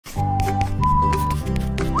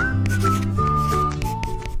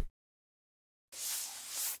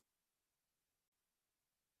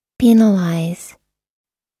Penalize,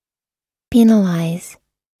 penalize,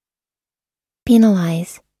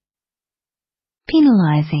 penalize.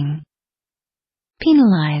 Penalizing,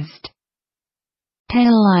 penalized,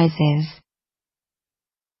 penalizes.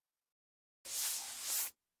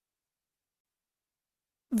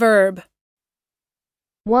 Verb.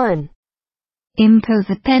 1. Impose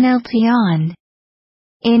a penalty on.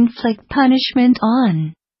 Inflict punishment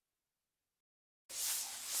on.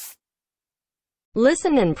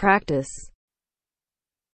 Listen and practice.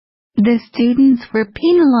 The students were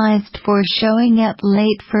penalized for showing up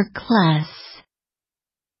late for class.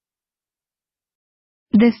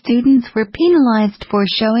 The students were penalized for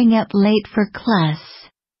showing up late for class.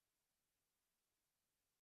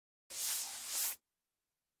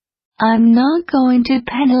 I'm not going to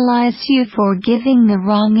penalize you for giving the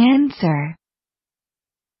wrong answer.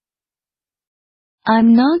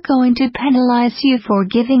 I'm not going to penalize you for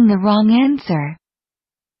giving the wrong answer.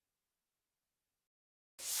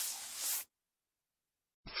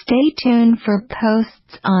 Stay tuned for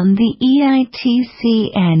posts on the EITC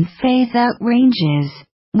and phase-out ranges,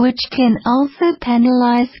 which can also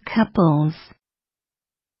penalize couples.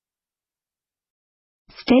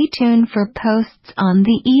 Stay tuned for posts on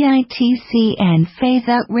the EITC and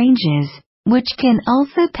phase-out ranges, which can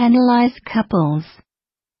also penalize couples.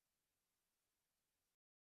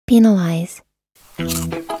 Penalize.